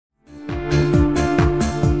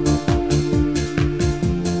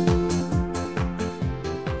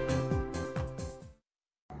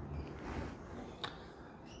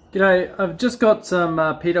G'day, I've just got some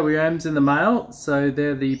PWMs in the mail, so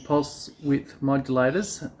they're the pulse width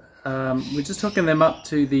modulators. We're just hooking them up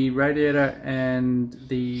to the radiator and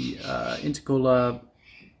the intercooler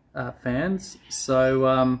fans,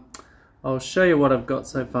 so I'll show you what I've got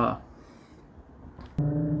so far.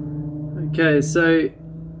 Okay, so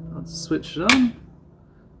I'll switch it on.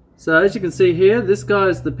 So as you can see here, this guy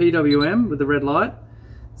is the PWM with the red light.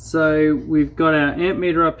 So we've got our amp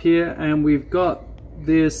meter up here, and we've got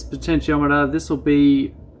this potentiometer. This will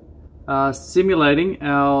be simulating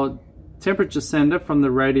our temperature sender from the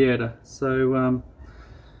radiator. So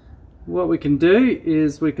what we can do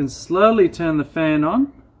is we can slowly turn the fan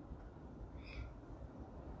on.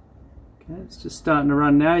 Okay, it's just starting to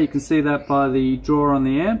run now. You can see that by the draw on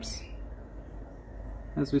the amps.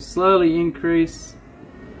 As we slowly increase,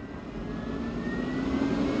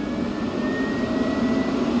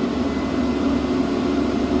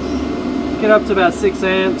 get up to about 6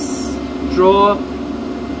 amps, draw.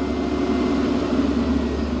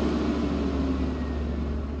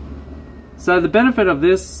 So the benefit of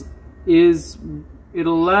this is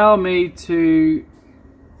it'll allow me to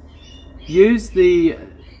use the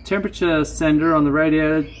temperature sender on the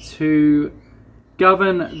radiator to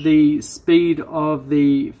govern the speed of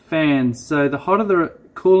the fan. So the hotter the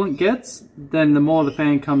coolant gets, then the more the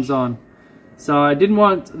fan comes on. So I didn't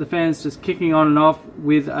want the fans just kicking on and off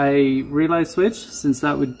with a relay switch, since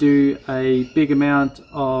that would do a big amount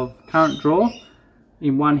of current draw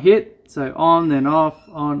in one hit. So on, then off,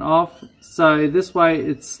 on, off. So this way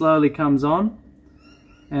it slowly comes on,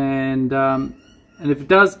 and if it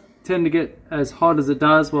does tend to get as hot as it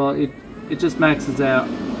does, well, it just maxes out.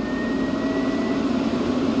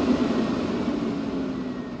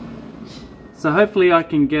 So hopefully I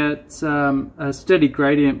can get a steady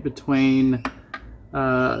gradient between,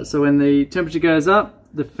 so when the temperature goes up,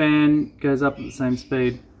 the fan goes up at the same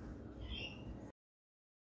speed.